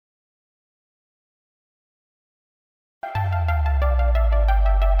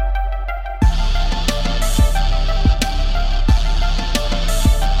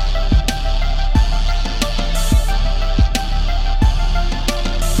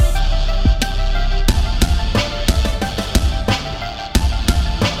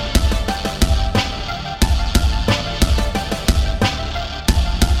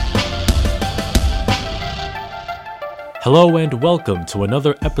Hello and welcome to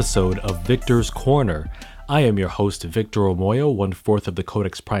another episode of Victor's Corner. I am your host, Victor Omoyo, one-fourth of the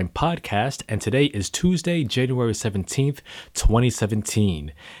Codex Prime podcast, and today is Tuesday, January 17th,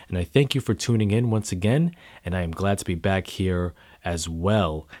 2017. And I thank you for tuning in once again, and I am glad to be back here as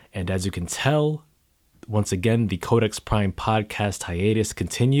well. And as you can tell, once again, the Codex Prime podcast hiatus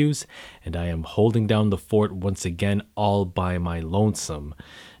continues, and I am holding down the fort once again all by my lonesome.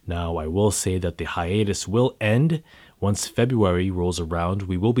 Now, I will say that the hiatus will end. Once February rolls around,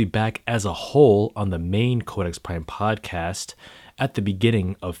 we will be back as a whole on the main Codex Prime podcast at the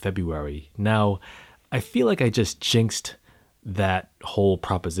beginning of February. Now, I feel like I just jinxed that whole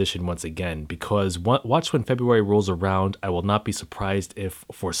proposition once again, because watch when February rolls around. I will not be surprised if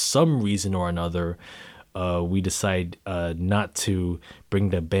for some reason or another we decide not to bring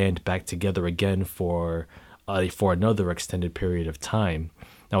the band back together again for another extended period of time.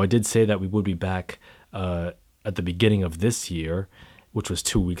 Now, I did say that we would be back at the beginning of this year, which was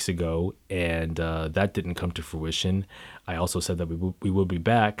 2 weeks ago, and that didn't come to fruition. I also said that we will be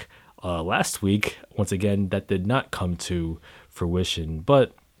back last week. Once again, that did not come to fruition.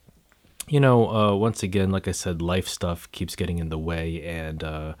 But, once again, like I said, life stuff keeps getting in the way,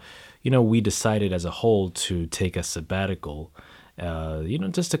 and, we decided as a whole to take a sabbatical,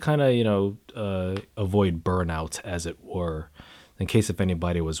 just to kind of, avoid burnout, as it were. In case if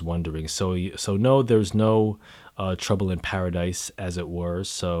anybody was wondering. So no, there's no trouble in paradise, as it were.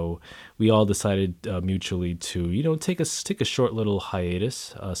 So we all decided mutually to, take a short little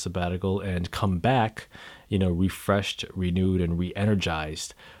hiatus, sabbatical, and come back, refreshed, renewed, and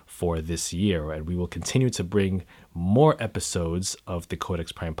re-energized for this year. And we will continue to bring more episodes of the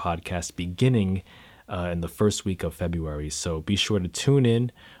Codex Prime podcast beginning in the first week of February. So be sure to tune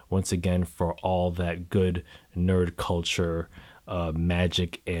in once again for all that good nerd culture,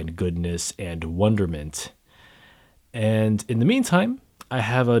 magic and goodness and wonderment. And in the meantime, I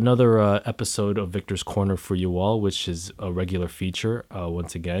have another episode of Victor's Corner for you all, which is a regular feature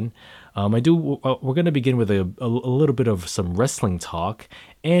once again. We're going to begin with a little bit of some wrestling talk,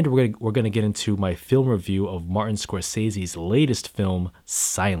 and we're going to get into my film review of Martin Scorsese's latest film,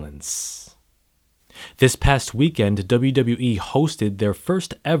 Silence. This past weekend, WWE hosted their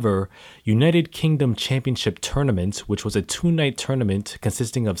first ever United Kingdom Championship tournament, which was a 2-night tournament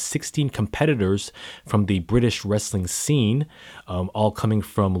consisting of 16 competitors from the British wrestling scene, all coming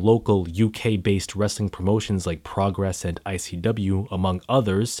from local UK-based wrestling promotions like Progress and ICW, among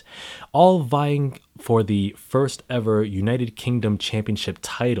others, all vying for the first ever United Kingdom Championship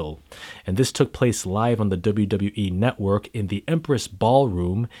title. And this took place live on the WWE Network in the Empress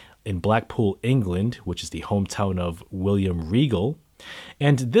Ballroom in Blackpool, England, which is the hometown of William Regal.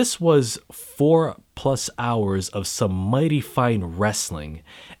 And this was 4+ hours of some mighty fine wrestling.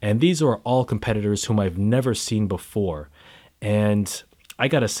 And these are all competitors whom I've never seen before. And I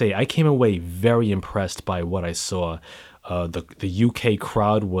gotta say, I came away very impressed by what I saw. The UK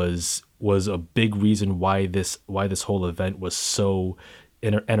crowd was a big reason why this whole event was so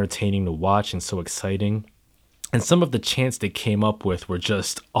entertaining to watch and so exciting. And some of the chants they came up with were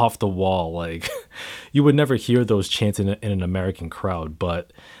just off the wall. Like, you would never hear those chants in an American crowd,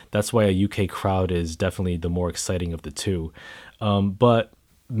 but that's why a UK crowd is definitely the more exciting of the two. But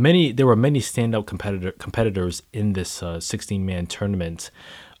there were many standout competitors in this 16-man tournament.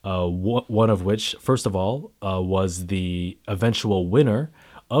 One of which, first of all, was the eventual winner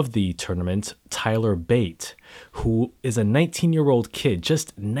of the tournament, Tyler Bate, who is a 19-year-old kid,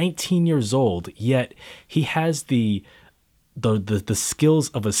 just 19 years old, yet he has the skills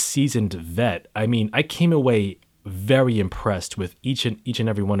of a seasoned vet. I mean, I came away very impressed with each and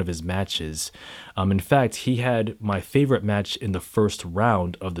every one of his matches. In fact, he had my favorite match in the first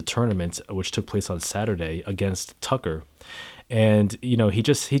round of the tournament, which took place on Saturday against Tucker. And, he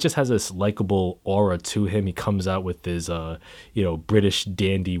just has this likable aura to him. He comes out with his, British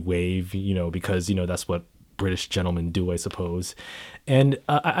dandy wave, because, that's what British gentlemen do, I suppose. And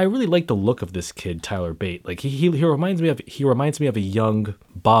I really like the look of this kid, Tyler Bate. Like, he reminds me of a young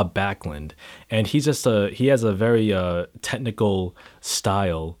Bob Backlund. And he has a very technical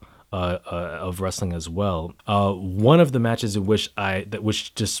style of wrestling as well. One of the matches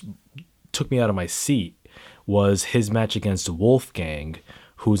which just took me out of my seat was his match against Wolfgang,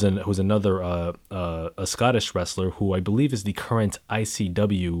 who's another a Scottish wrestler who I believe is the current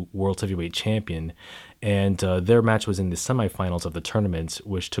ICW World Heavyweight Champion, and their match was in the semifinals of the tournament,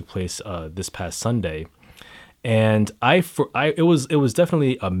 which took place this past Sunday. And it was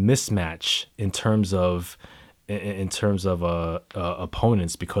definitely a mismatch in terms of in terms of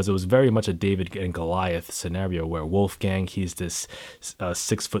opponents, because it was very much a David and Goliath scenario where Wolfgang, he's this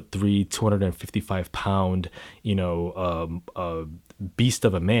 6'3", 255-pound, beast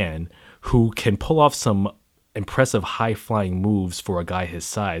of a man who can pull off some impressive high-flying moves for a guy his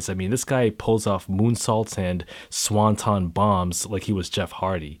size. I mean, this guy pulls off moonsaults and swanton bombs like he was Jeff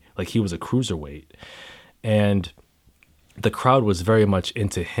Hardy, like he was a cruiserweight. And the crowd was very much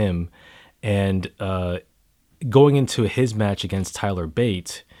into him. And going into his match against Tyler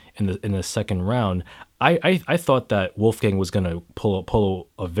Bate in the second round, I thought that Wolfgang was going to pull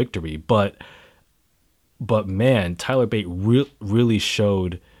a victory, but man, Tyler Bate really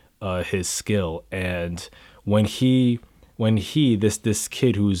showed his skill. And when this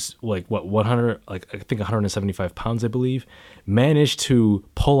kid who's like 100, like I think 175 pounds, I believe, managed to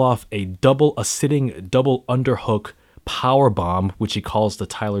pull off a sitting double underhook power bomb, which he calls the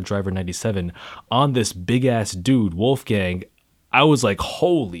Tyler Driver 97, on this big ass dude Wolfgang, I was like,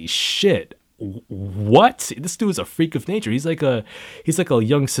 holy shit, what? This dude's a freak of nature. He's like a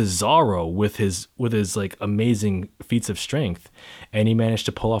young Cesaro with his like amazing feats of strength, and he managed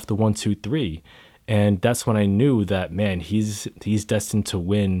to pull off the 1-2-3. And that's when I knew that, man, he's destined to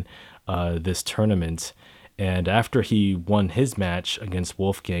win this tournament. And after he won his match against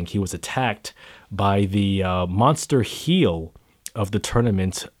Wolfgang, he was attacked by the monster heel of the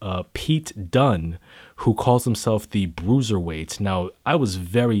tournament, Pete Dunne, who calls himself the Bruiserweight. Now, I was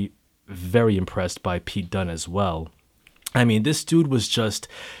very, very impressed by Pete Dunne as well. I mean, this dude was just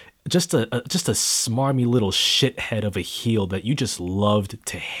a smarmy little shithead of a heel that you just loved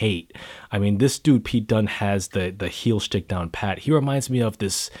to hate. I mean, this dude Pete Dunne has the heel shtick down pat. He reminds me of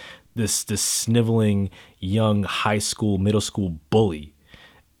this sniveling young middle school bully,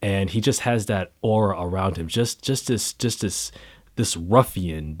 and he just has that aura around him. Just this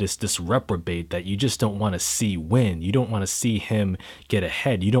ruffian, this reprobate that you just don't want to see win. You don't want to see him get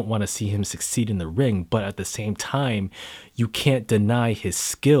ahead. You don't want to see him succeed in the ring. But at the same time, you can't deny his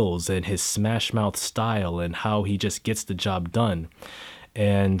skills and his smash mouth style and how he just gets the job done.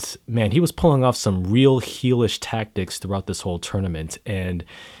 And man, he was pulling off some real heelish tactics throughout this whole tournament. And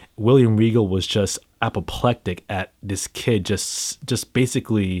William Regal was just apoplectic at this kid just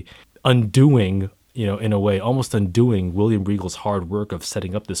basically undoing, in a way, almost undoing William Regal's hard work of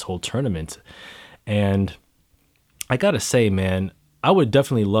setting up this whole tournament. And I gotta say, man, I would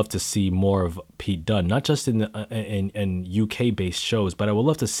definitely love to see more of Pete Dunne, not just in UK-based shows, but I would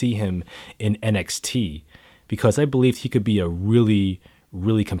love to see him in NXT, because I believe he could be a really,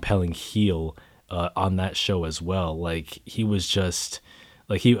 really compelling heel on that show as well. Like, he was just...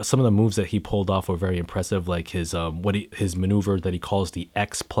 some of the moves that he pulled off were very impressive, like his maneuver that he calls the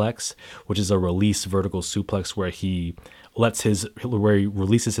X-Plex, which is a release vertical suplex where he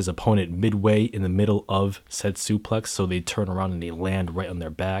releases his opponent midway in the middle of said suplex, so they turn around and they land right on their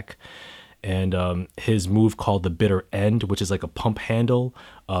back. And his move called the Bitter End, which is like a pump handle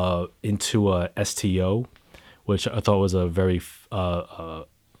into a STO, which I thought was a very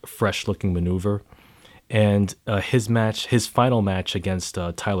fresh-looking maneuver. And his final match against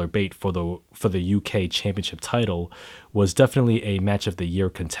Tyler Bate for the UK Championship title was definitely a match of the year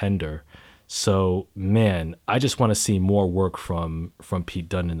contender. So man, I just want to see more work from Pete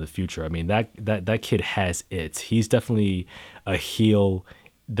Dunne in the future. I mean, that kid has it. He's definitely a heel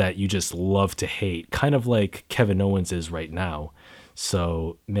that you just love to hate, kind of like Kevin Owens is right now.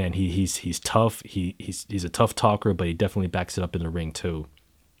 So man, he's tough. He's a tough talker, but he definitely backs it up in the ring too.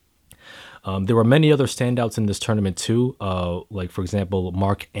 There were many other standouts in this tournament too, like for example,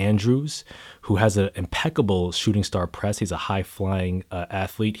 Mark Andrews, who has an impeccable shooting star press. He's a high-flying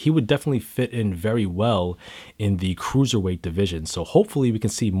athlete. He would definitely fit in very well in the cruiserweight division. So hopefully we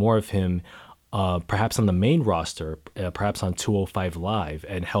can see more of him, perhaps on the main roster, perhaps on 205 Live,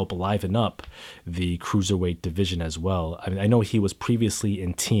 and help liven up the cruiserweight division as well. I mean, I know he was previously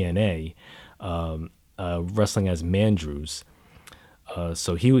in TNA, wrestling as Mandrews.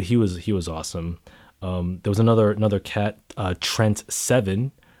 So he was awesome. There was another cat, Trent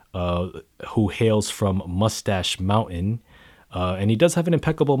Seven, who hails from Mustache Mountain, and he does have an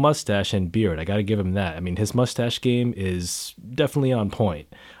impeccable mustache and beard. I got to give him that. I mean, his mustache game is definitely on point.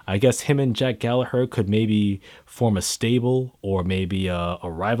 I guess him and Jack Gallagher could maybe form a stable or maybe a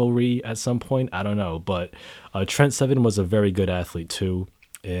rivalry at some point. I don't know, but Trent Seven was a very good athlete too,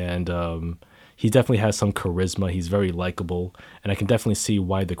 and he definitely has some charisma. He's very likable, and I can definitely see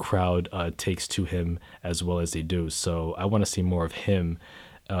why the crowd takes to him as well as they do. So I want to see more of him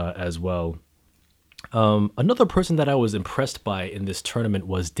as well. Another person that I was impressed by in this tournament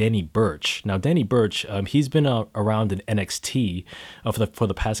was Danny Burch. Now, Danny Burch, he's been around in NXT for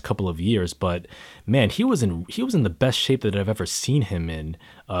the past couple of years, but man, he was in the best shape that I've ever seen him in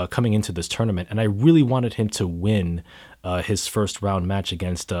coming into this tournament, and I really wanted him to win his first round match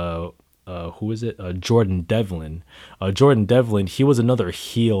against who is it? Jordan Devlin. Jordan Devlin, he was another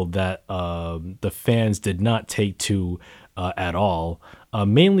heel that the fans did not take to at all.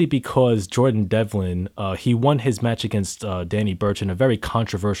 Mainly because Jordan Devlin, he won his match against Danny Burch in a very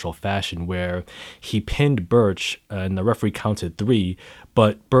controversial fashion where he pinned Burch and the referee counted 3,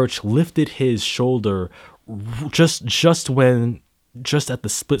 but Burch lifted his shoulder just at the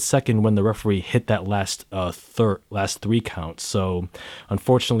split second when the referee hit that last 3 count. So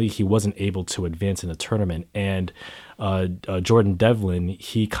unfortunately, he wasn't able to advance in the tournament. And Jordan Devlin,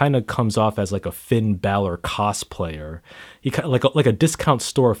 he kind of comes off as like a Finn Balor cosplayer. He kind of like a discount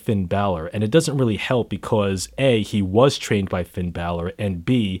store Finn Balor, and it doesn't really help because A, he was trained by Finn Balor, and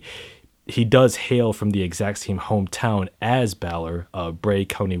B, he does hail from the exact same hometown as Balor, Bray,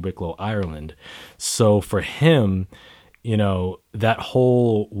 County Wicklow, Ireland. So for him, that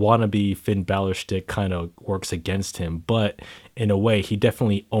whole wannabe Finn Balor shtick kind of works against him, but in a way, he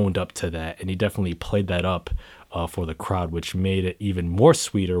definitely owned up to that, and he definitely played that up for the crowd, which made it even more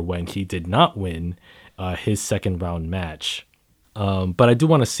sweeter when he did not win his second round match. But I do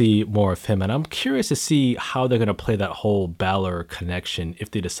want to see more of him, and I'm curious to see how they're going to play that whole Balor connection if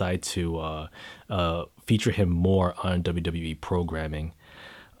they decide to feature him more on WWE programming.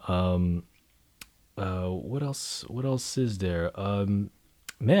 What else? What else is there?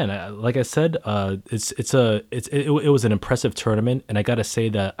 Like I said, it was an impressive tournament, and I gotta say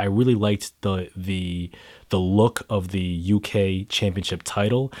that I really liked the look of the UK Championship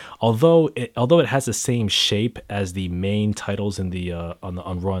title. Although it has the same shape as the main titles in the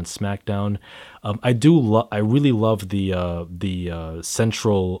on Raw and SmackDown, I really love the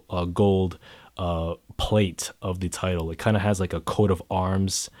central gold plate of the title. It kind of has like a coat of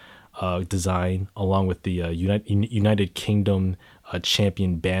arms design, along with the United Kingdom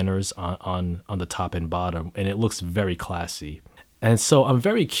champion banners on the top and bottom, and it looks very classy. And so I'm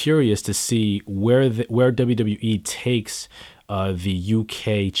very curious to see where WWE takes the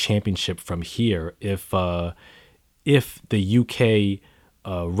UK championship from here. If the UK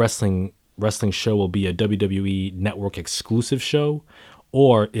wrestling show will be a WWE Network exclusive show,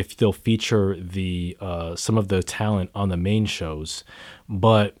 or if they'll feature the some of the talent on the main shows.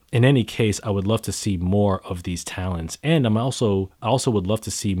 But in any case, I would love to see more of these talents, and I also would love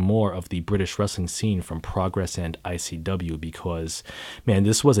to see more of the British wrestling scene from Progress and ICW, because man,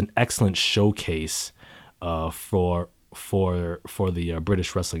 this was an excellent showcase for the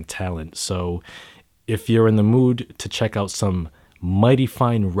British wrestling talent. So if you're in the mood to check out some mighty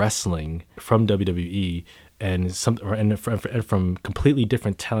fine wrestling from WWE, and from completely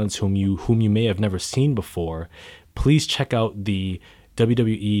different talents whom you may have never seen before, please check out the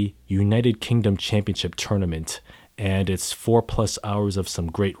WWE United Kingdom Championship Tournament, and it's 4+ hours of some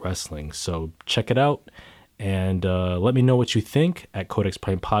great wrestling. So check it out, and let me know what you think at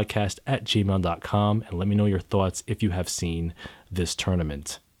codexprimepodcast@gmail.com, and let me know your thoughts if you have seen this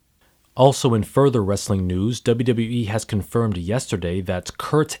tournament. Also, in further wrestling news, WWE has confirmed yesterday that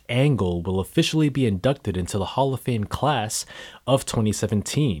Kurt Angle will officially be inducted into the Hall of Fame class of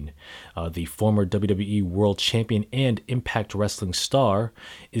 2017. The former WWE World Champion and Impact Wrestling star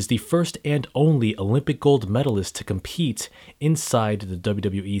is the first and only Olympic gold medalist to compete inside the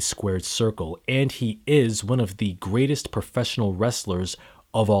WWE Squared Circle, and he is one of the greatest professional wrestlers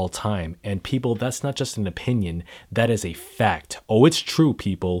of all time. And people, that's not just an opinion, that is a fact. Oh, it's true,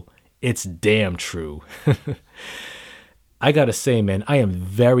 people. It's damn true. I gotta say, man, I am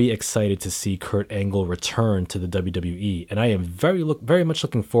very excited to see Kurt Angle return to the WWE, and I am very much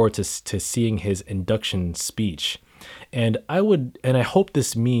looking forward to seeing his induction speech. And I hope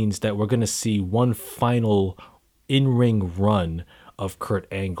this means that we're gonna see one final in-ring run of Kurt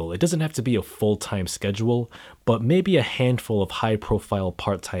Angle. It doesn't have to be a full-time schedule, but maybe a handful of high-profile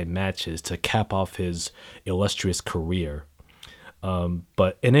part-time matches to cap off his illustrious career.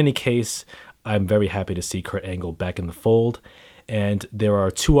 But in any case, I'm very happy to see Kurt Angle back in the fold. And there are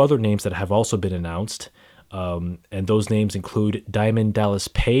 2 other names that have also been announced. And those names include Diamond Dallas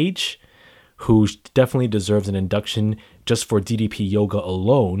Page, who definitely deserves an induction just for DDP Yoga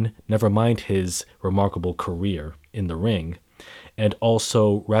alone, never mind his remarkable career in the ring. And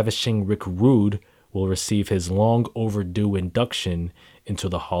also Ravishing Rick Rude will receive his long overdue induction into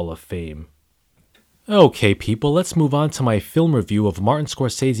the Hall of Fame. Okay, people, let's move on to my film review of Martin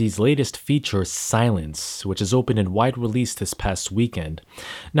Scorsese's latest feature, Silence, which is open in wide release this past weekend.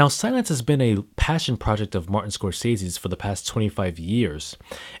 Now, Silence has been a passion project of Martin Scorsese's for the past 25 years,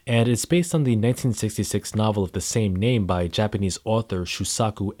 and it's based on the 1966 novel of the same name by Japanese author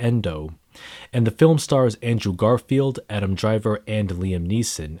Shusaku Endo. And the film stars Andrew Garfield, Adam Driver, and Liam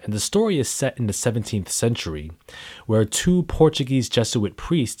Neeson. And the story is set in the 17th century, where two Portuguese Jesuit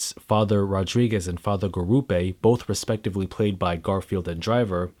priests, Father Rodrigues and Father Garupe, both respectively played by Garfield and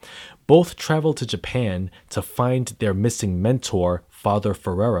Driver, both travel to Japan to find their missing mentor, Father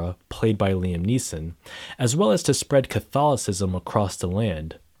Ferreira, played by Liam Neeson, as well as to spread Catholicism across the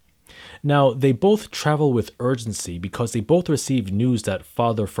land. Now, they both travel with urgency because they both receive news that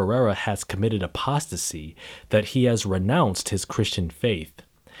Father Ferreira has committed apostasy, that he has renounced his Christian faith.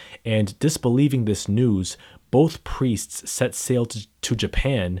 And disbelieving this news, both priests set sail to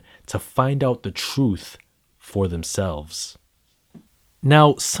Japan to find out the truth for themselves.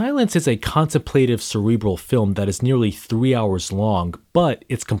 Now, Silence is a contemplative cerebral film that is nearly 3 hours long, but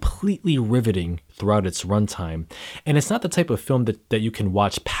it's completely riveting throughout its runtime. And it's not the type of film that you can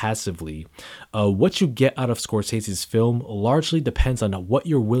watch passively. What you get out of Scorsese's film largely depends on what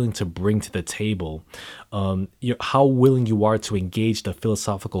you're willing to bring to the table, how willing you are to engage the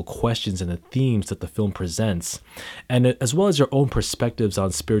philosophical questions and the themes that the film presents, and as well as your own perspectives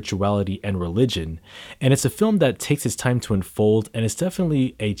on spirituality and religion. And it's a film that takes its time to unfold, and it's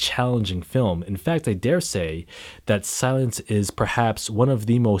definitely a challenging film. In fact, I dare say that Silence is perhaps one of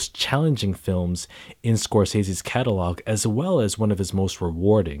the most challenging films in Scorsese's catalog, as well as one of his most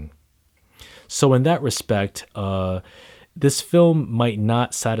rewarding. So in that respect, this film might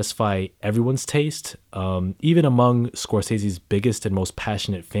not satisfy everyone's taste. Even among Scorsese's biggest and most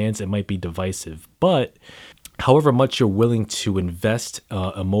passionate fans, it might be divisive. But however much you're willing to invest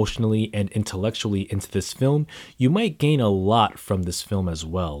emotionally and intellectually into this film, you might gain a lot from this film as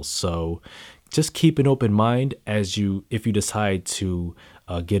well. So just keep an open mind if you decide to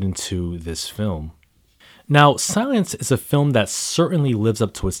get into this film. Now, Silence is a film that certainly lives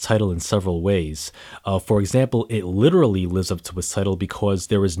up to its title in several ways. For example, it literally lives up to its title because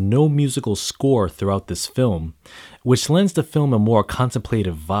there is no musical score throughout this film, which lends the film a more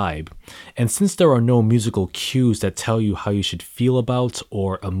contemplative vibe. And since there are no musical cues that tell you how you should feel about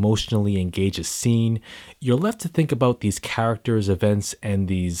or emotionally engage a scene, you're left to think about these characters, events, and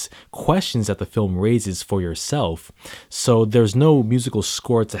these questions that the film raises for yourself. So there's no musical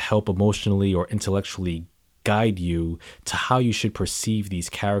score to help emotionally or intellectually guide you to how you should perceive these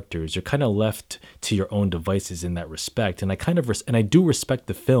characters. You're kind of left to your own devices in that respect. And I do respect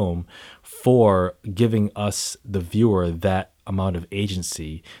the film for giving us, the viewer, that amount of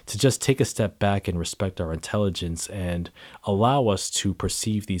agency to just take a step back and respect our intelligence and allow us to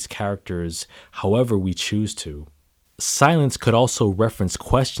perceive these characters however we choose to. Silence could also reference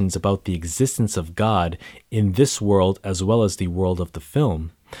questions about the existence of God in this world as well as the world of the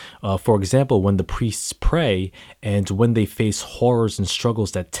film. For example, when the priests pray and when they face horrors and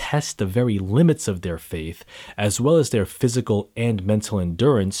struggles that test the very limits of their faith, as well as their physical and mental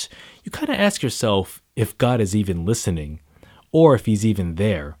endurance, you kind of ask yourself if God is even listening, or if he's even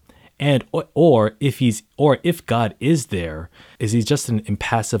there. And or if God is there, is he just an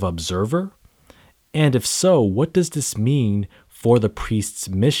impassive observer? And if so, what does this mean for the priest's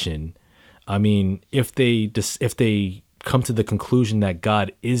mission? I mean, if they come to the conclusion that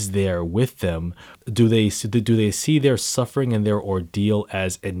God is there with them, do they see their suffering and their ordeal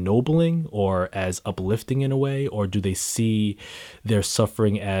as ennobling or as uplifting in a way, or do they see their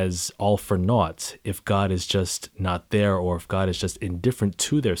suffering as all for naught if God is just not there, or if God is just indifferent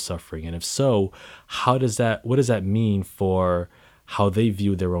to their suffering? And if so, what does that mean for how they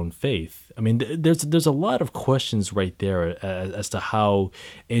view their own faith? I mean, there's a lot of questions right there as to how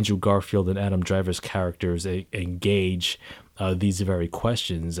Andrew Garfield and Adam Driver's characters engage these very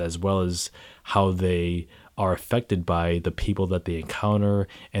questions, as well as how they are affected by the people that they encounter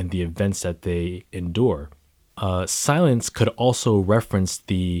and the events that they endure. Silence could also reference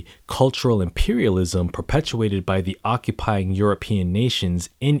the cultural imperialism perpetuated by the occupying European nations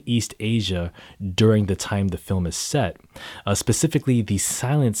in East Asia during the time the film is set, specifically the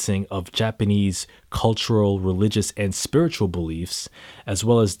silencing of Japanese cultural, religious, and spiritual beliefs, as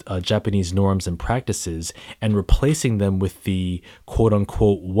well as Japanese norms and practices, and replacing them with the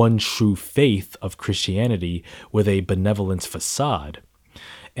quote-unquote one true faith of Christianity with a benevolent facade.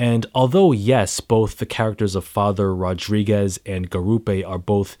 And although, yes, both the characters of Father Rodrigues and Garupe are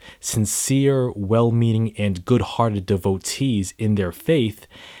both sincere, well-meaning, and good-hearted devotees in their faith,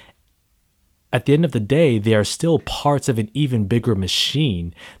 at the end of the day, they are still parts of an even bigger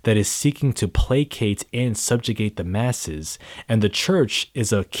machine that is seeking to placate and subjugate the masses, and the church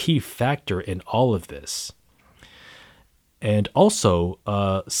is a key factor in all of this. And also,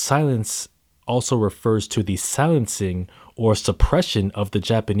 silence also refers to the silencing or suppression of the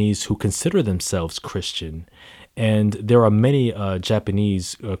Japanese who consider themselves Christian. And there are many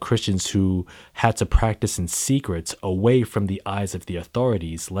Japanese Christians who had to practice in secret away from the eyes of the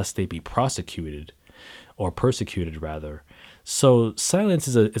authorities, lest they be prosecuted or persecuted, rather. So silence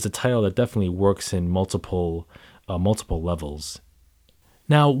is a title that definitely works in multiple levels.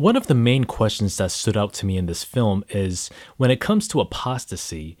 Now, one of the main questions that stood out to me in this film is, when it comes to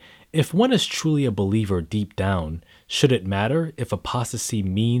apostasy, if one is truly a believer deep down, should it matter if apostasy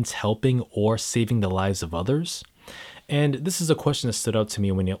means helping or saving the lives of others? And this is a question that stood out to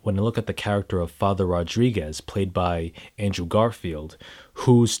me when I look at the character of Father Rodriguez, played by Andrew Garfield,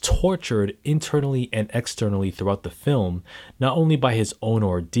 who's tortured internally and externally throughout the film, not only by his own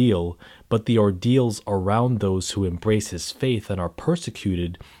ordeal, but the ordeals around those who embrace his faith and are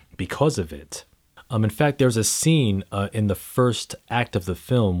persecuted because of it. In fact, there's a scene in the first act of the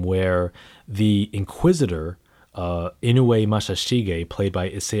film where the Inquisitor, Inoue Masashige, played by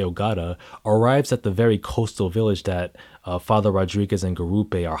Issei Ogata, arrives at the very coastal village that Father Rodriguez and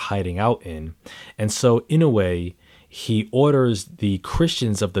Garupe are hiding out in. And so Inoue, he orders the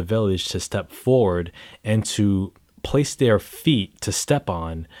Christians of the village to step forward and to place their feet to step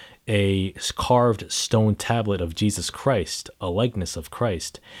on a carved stone tablet of Jesus Christ, a likeness of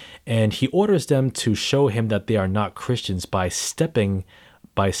Christ. And he orders them to show him that they are not Christians by stomping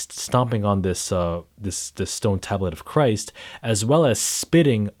on this stone tablet of Christ, as well as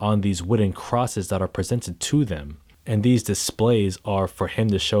spitting on these wooden crosses that are presented to them. And these displays are for him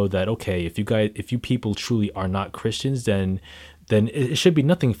to show that, okay, if you people truly are not Christians, then it should be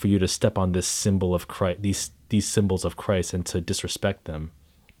nothing for you to step on this symbol of Christ, these symbols of Christ, and to disrespect them.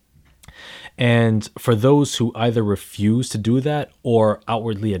 And for those who either refuse to do that or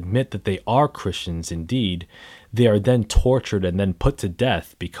outwardly admit that they are Christians indeed, they are then tortured and then put to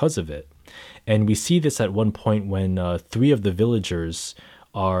death because of it. And we see this at one point when 3 of the villagers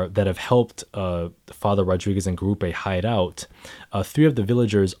that have helped Father Rodriguez and Garupe hide out. 3 of the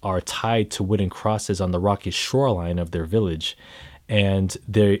villagers are tied to wooden crosses on the rocky shoreline of their village, and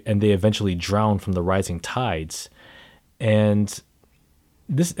they eventually drown from the rising tides. And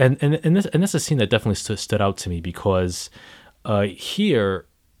this and that's a scene that definitely stood out to me, because here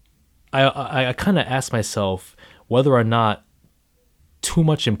I kind of asked myself whether or not too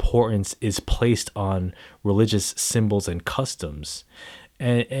much importance is placed on religious symbols and customs.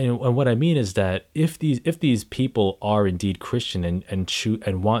 And what I mean is that if these people are indeed Christian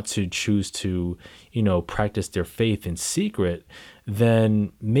and want to choose to, practice their faith in secret,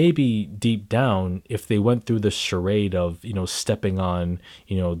 then maybe deep down, if they went through the charade of, stepping on,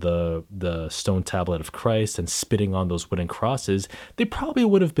 the stone tablet of Christ and spitting on those wooden crosses, they probably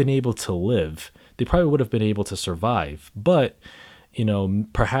would have been able to live. They probably would have been able to survive. But,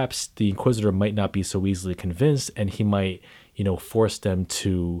 perhaps the Inquisitor might not be so easily convinced, and he might, force them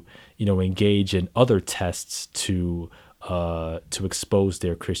to, engage in other tests to expose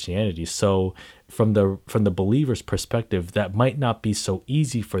their Christianity. So from the believer's perspective, that might not be so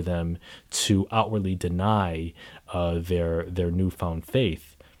easy for them to outwardly deny their newfound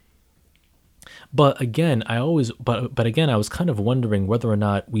faith. But again, I was kind of wondering whether or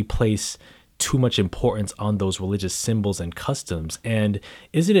not we place too much importance on those religious symbols and customs. And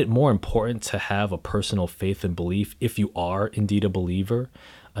isn't it more important to have a personal faith and belief if you are indeed a believer?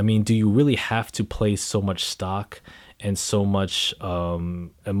 I mean, do you really have to place so much stock and so much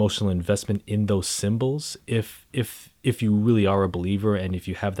emotional investment in those symbols if you really are a believer and if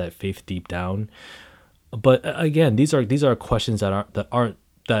you have that faith deep down? But again, these are questions that aren't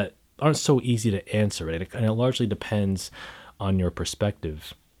so easy to answer, right? And it largely depends on your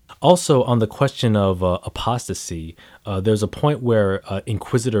perspective. Also, on the question of apostasy, there's a point where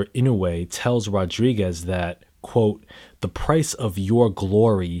Inquisitor Inoue tells Rodriguez that, quote, "the price of your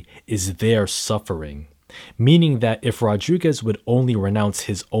glory is their suffering," meaning that if Rodriguez would only renounce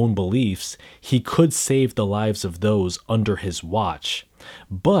his own beliefs, he could save the lives of those under his watch.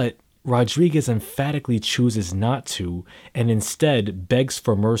 But Rodriguez emphatically chooses not to, and instead begs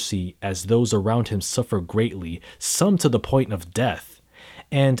for mercy as those around him suffer greatly, some to the point of death.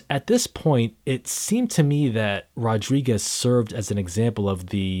 And at this point, it seemed to me that Rodriguez served as an example of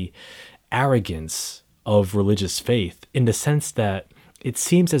the arrogance of religious faith, in the sense that it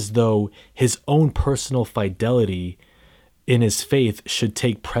seems as though his own personal fidelity in his faith should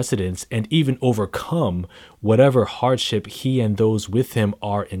take precedence and even overcome whatever hardship he and those with him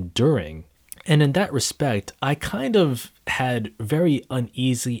are enduring. And in that respect, I kind of had very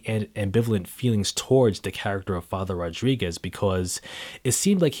uneasy and ambivalent feelings towards the character of Father Rodriguez because it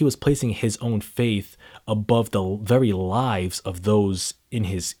seemed like he was placing his own faith above the very lives of those in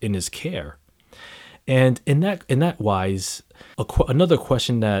his care. And in that wise, another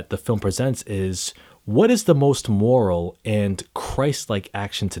question that the film presents is, what is the most moral and Christ-like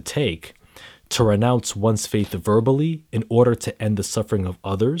action to take? To renounce one's faith verbally in order to end the suffering of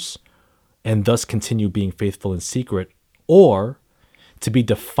others and thus continue being faithful in secret, or to be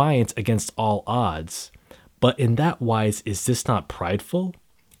defiant against all odds? But in that wise, is this not prideful?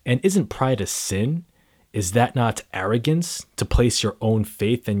 And isn't pride a sin? Is that not arrogance, to place your own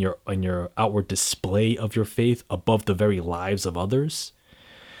faith and your outward display of your faith above the very lives of others?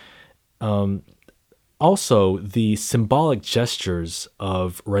 Also, the symbolic gestures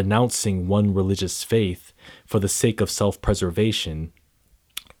of renouncing one religious faith for the sake of self-preservation.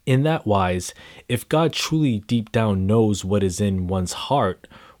 In that wise, if God truly deep down knows what is in one's heart,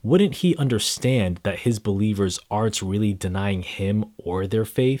 wouldn't he understand that his believers aren't really denying him or their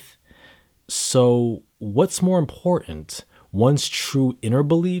faith? So, what's more important, one's true inner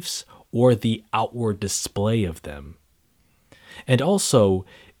beliefs or the outward display of them? And also,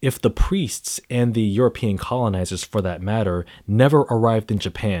 if the priests and the European colonizers, for that matter, never arrived in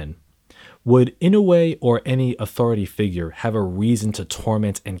Japan, would Inoue or any authority figure have a reason to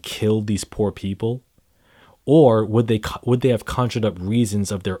torment and kill these poor people? Or would they have conjured up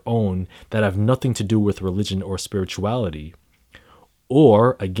reasons of their own that have nothing to do with religion or spirituality?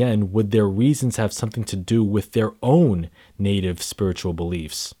 Or, again, would their reasons have something to do with their own native spiritual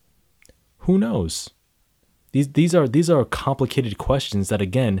beliefs? Who knows? These are complicated questions that,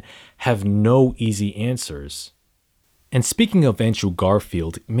 again, have no easy answers. And speaking of Andrew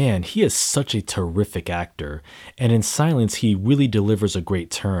Garfield, man, he is such a terrific actor, and in Silence, he really delivers a great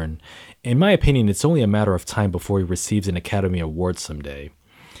turn. In my opinion, it's only a matter of time before he receives an Academy Award someday.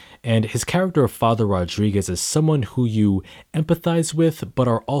 And his character of Father Rodriguez is someone who you empathize with, but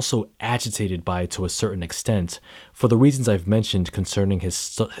are also agitated by to a certain extent, for the reasons I've mentioned concerning his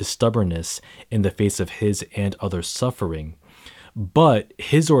stubbornness in the face of his and others' suffering. But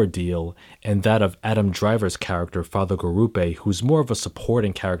his ordeal and that of Adam Driver's character, Father Garupe, who's more of a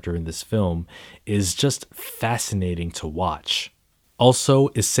supporting character in this film, is just fascinating to watch. Also,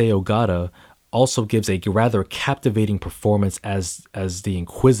 Issei Ogata also gives a rather captivating performance as the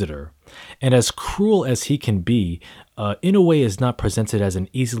Inquisitor. And as cruel as he can be, Inoue is not presented as an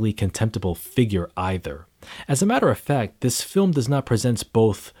easily contemptible figure either. As a matter of fact, this film does not present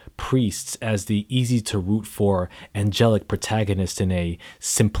both priests as the easy-to-root-for angelic protagonist in a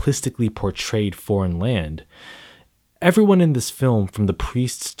simplistically portrayed foreign land. Everyone in this film, from the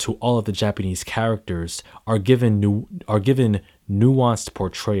priests to all of the Japanese characters, are given nuanced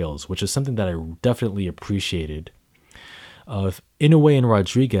portrayals, which is something that I definitely appreciated. Inoue and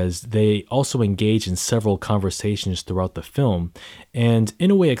Rodriguez, they also engage in several conversations throughout the film, and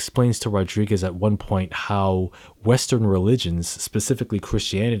Inoue explains to Rodriguez at one point how Western religions, specifically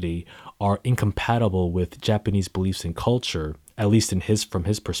Christianity, are incompatible with Japanese beliefs and culture, at least from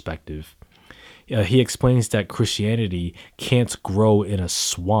his perspective. He explains that Christianity can't grow in a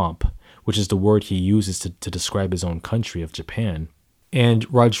swamp, which is the word he uses to describe his own country of Japan.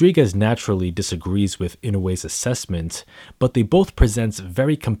 And Rodriguez naturally disagrees with Inoue's assessment, but they both present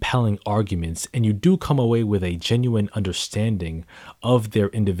very compelling arguments, and you do come away with a genuine understanding of their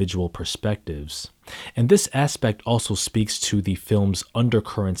individual perspectives. And this aspect also speaks to the film's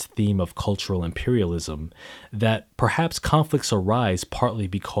undercurrents theme of cultural imperialism, that perhaps conflicts arise partly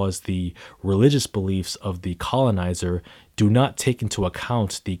because the religious beliefs of the colonizer do not take into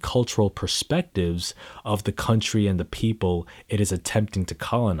account the cultural perspectives of the country and the people it is attempting to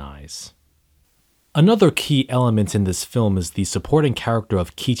colonize. Another key element in this film is the supporting character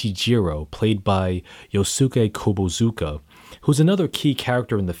of Kichijiro, played by Yosuke Kobozuka, who's another key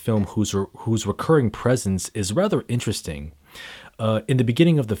character in the film whose recurring presence is rather interesting. In the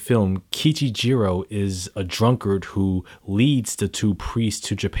beginning of the film, Kichijiro is a drunkard who leads the two priests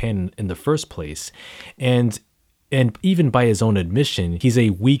to Japan in the first place, and even by his own admission, he's a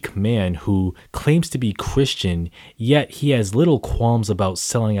weak man who claims to be Christian, yet he has little qualms about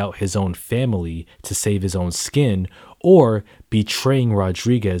selling out his own family to save his own skin, or betraying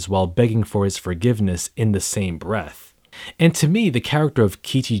Rodriguez while begging for his forgiveness in the same breath. And to me, the character of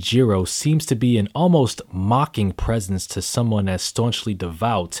Kichijiro seems to be an almost mocking presence to someone as staunchly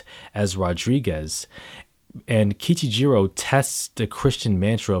devout as Rodriguez. And Kichijiro tests the Christian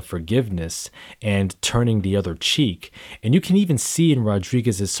mantra of forgiveness and turning the other cheek. And you can even see in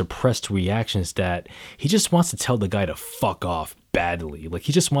Rodriguez's suppressed reactions that he just wants to tell the guy to fuck off, badly. Like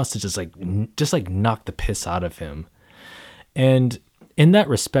he just wants to just like knock the piss out of him. And in that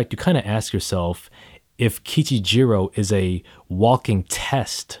respect, you kind of ask yourself if Kichijiro is a walking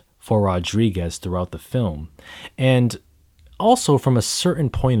test for Rodriguez throughout the film. And also from a certain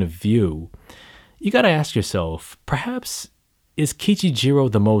point of view, you got to ask yourself, perhaps is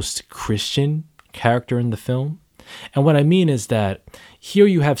Kichijiro the most Christian character in the film? And what I mean is that here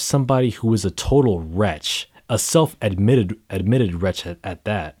you have somebody who is a total wretch, a self-admitted wretch at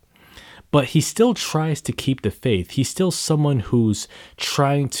that. But he still tries to keep the faith. He's still someone who's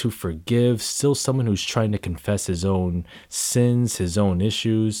trying to forgive, still someone who's trying to confess his own sins, his own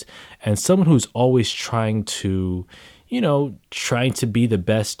issues, and someone who's always trying to, trying to be the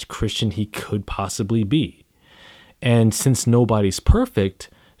best Christian he could possibly be. And since nobody's perfect,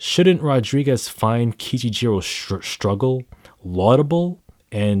 shouldn't Rodriguez find Kichijiro's struggle laudable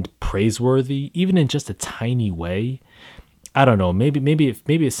and praiseworthy, even in just a tiny way? I don't know. Maybe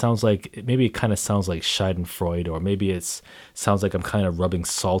it sounds like, maybe it kind of sounds like Schadenfreude, or maybe it sounds like I'm kind of rubbing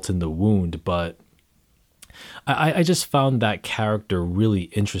salt in the wound. But I just found that character really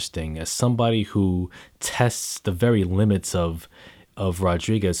interesting as somebody who tests the very limits of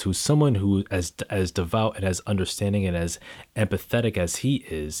Rodriguez, who's someone who, as devout and as understanding and as empathetic as he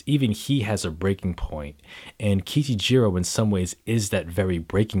is, even he has a breaking point. And Kichijiro, in some ways, is that very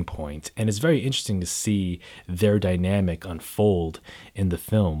breaking point. And it's very interesting to see their dynamic unfold in the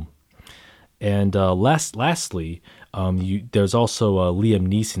film. And lastly, there's also Liam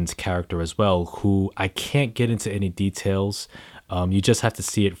Neeson's character as well, who I can't get into any details. You just have to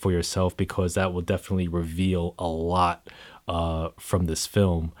see it for yourself, because that will definitely reveal a lot from this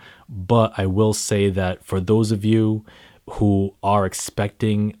film. But I will say that for those of you who are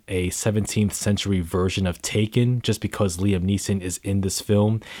expecting a 17th century version of Taken just because Liam Neeson is in this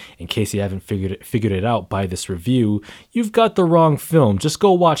film, in case you haven't figured it out by this review, you've got the wrong film. Just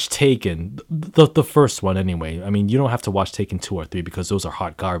go watch Taken, the first one anyway. I mean, you don't have to watch Taken 2 or 3 because those are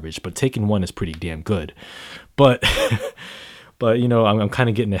hot garbage, but Taken 1 is pretty damn good. But I'm kind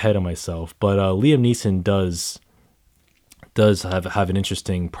of getting ahead of myself. But Liam Neeson does have an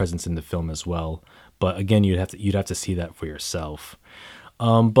interesting presence in the film as well. But again, you'd have to see that for yourself.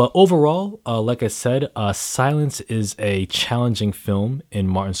 But overall, like I said, Silence is a challenging film in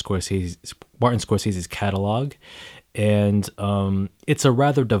Martin Scorsese's catalog, and it's a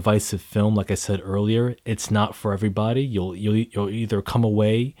rather divisive film. Like I said earlier, it's not for everybody. You'll either come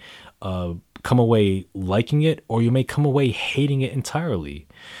away liking it, or you may come away hating it entirely.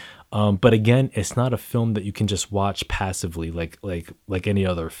 But again, it's not a film that you can just watch passively like any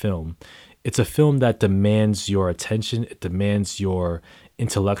other film. It's a film that demands your attention. It demands your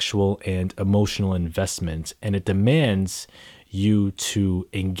intellectual and emotional investment, and it demands you to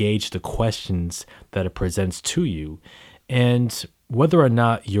engage the questions that it presents to you. And whether or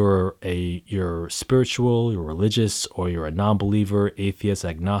not you're spiritual, you're religious, or you're a non-believer, atheist,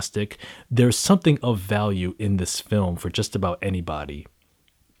 agnostic, there's something of value in this film for just about anybody.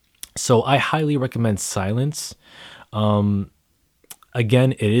 So I highly recommend Silence.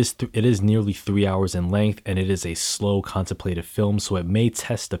 Again, it is nearly 3 hours in length, and it is a slow, contemplative film, so it may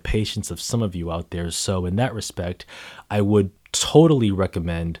test the patience of some of you out there. So in that respect, I would totally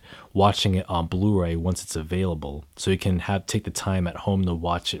recommend watching it on Blu-ray once it's available, so you can take the time at home to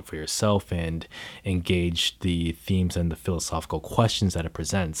watch it for yourself and engage the themes and the philosophical questions that it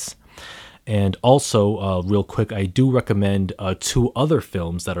presents. And also, real quick, I do recommend 2 other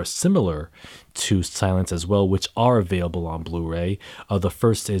films that are similar to Silence as well, which are available on Blu-ray. The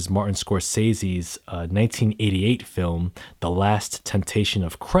first is Martin Scorsese's 1988 film, The Last Temptation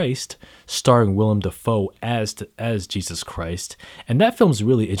of Christ, starring Willem Dafoe as Jesus Christ. And that film's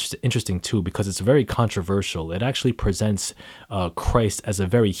really interesting too, because it's very controversial. It actually presents Christ as a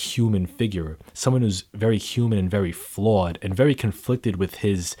very human figure, someone who's very human and very flawed and very conflicted with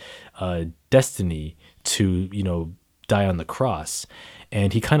his destiny to, die on the cross.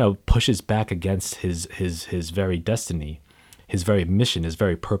 And he kind of pushes back against his very destiny, his very mission, his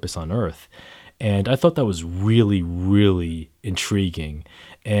very purpose on earth. And I thought that was really, really intriguing.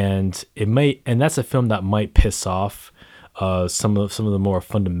 And that's a film that might piss off some of the more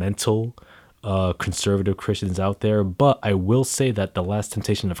fundamental conservative Christians out there. But I will say that The Last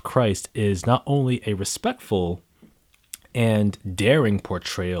Temptation of Christ is not only a respectful and daring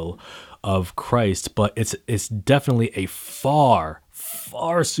portrayal of Christ, but it's definitely a far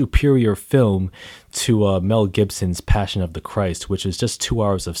superior film to Mel Gibson's Passion of the Christ, which is just 2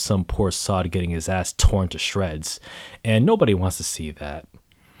 hours of some poor sod getting his ass torn to shreds, and nobody wants to see that.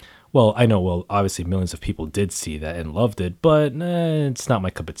 Well, I know, obviously millions of people did see that and loved it, but it's not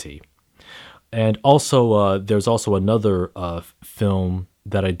my cup of tea. And also, there's also another film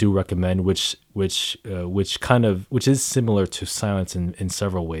that I do recommend, which is similar to Silence in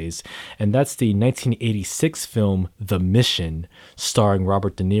several ways, and that's the 1986 film The Mission, starring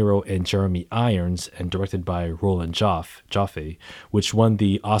Robert De Niro and Jeremy Irons, and directed by Roland Joffe, which won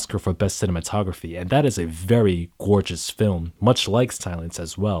the Oscar for Best Cinematography, and that is a very gorgeous film, much like Silence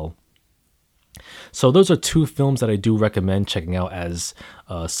as well. So those are two films that I do recommend checking out as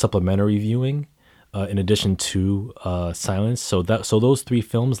supplementary viewing, in addition to Silence. So those three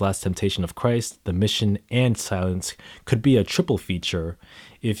films, Last Temptation of Christ, The Mission, and Silence, could be a triple feature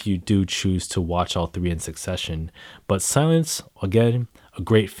if you do choose to watch all three in succession. But Silence, again, a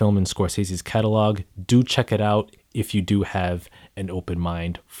great film in Scorsese's catalog. Do check it out if you do have an open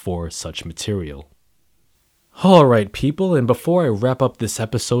mind for such material. All right, people, and before I wrap up this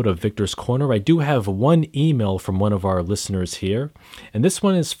episode of Victor's Corner, I do have one email from one of our listeners here, and this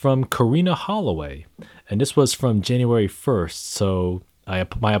one is from Karina Holloway, and this was from January 1st, so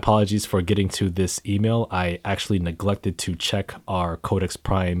my apologies for getting to this email. I actually neglected to check our Codex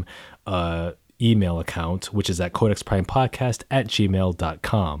Prime email account, which is at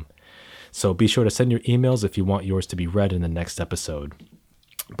codexprimepodcast@gmail.com. So be sure to send your emails if you want yours to be read in the next episode.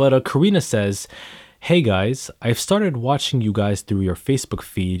 But Karina says, "Hey guys, I've started watching you guys through your Facebook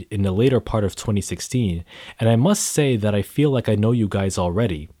feed in the later part of 2016, and I must say that I feel like I know you guys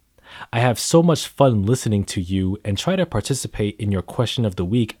already. I have so much fun listening to you and try to participate in your question of the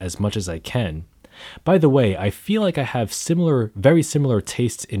week as much as I can. By the way, I feel like I have very similar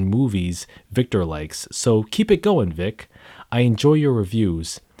tastes in movies Victor likes, so keep it going, Vic. I enjoy your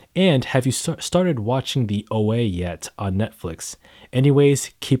reviews. And have you started watching The OA yet on Netflix?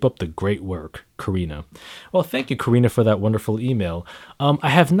 Anyways, keep up the great work, Karina." Well, thank you, Karina, for that wonderful email. I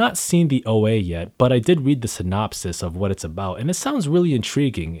have not seen The OA yet, but I did read the synopsis of what it's about, and it sounds really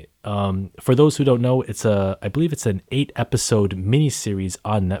intriguing. For those who don't know, I believe it's an 8-episode miniseries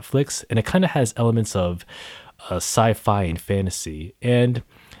on Netflix, and it kind of has elements of sci-fi and fantasy. And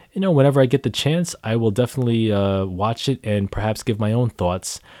whenever I get the chance, I will definitely watch it and perhaps give my own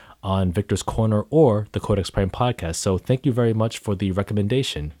thoughts on Victor's Corner or the Codex Prime podcast. So thank you very much for the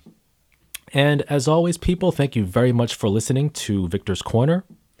recommendation. And as always, people, thank you very much for listening to Victor's Corner.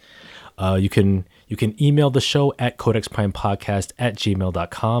 You can email the show at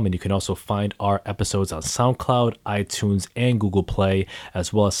codexprimepodcast@gmail.com, and you can also find our episodes on SoundCloud, iTunes, and Google Play,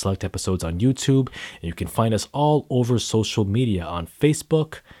 as well as select episodes on YouTube. And you can find us all over social media on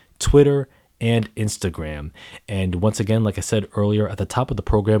Facebook, Twitter, and Instagram. And once again, like I said earlier at the top of the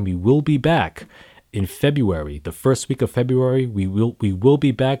program, we will be back in February. The first week of February, we will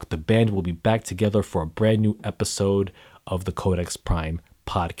be back. The band will be back together for a brand new episode of the Codex Prime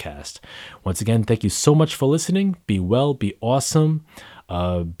podcast. Once again, thank you so much for listening. Be well, be awesome,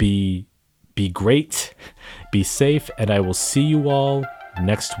 be great, be safe, and I will see you all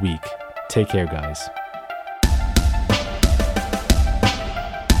next week. Take care, guys.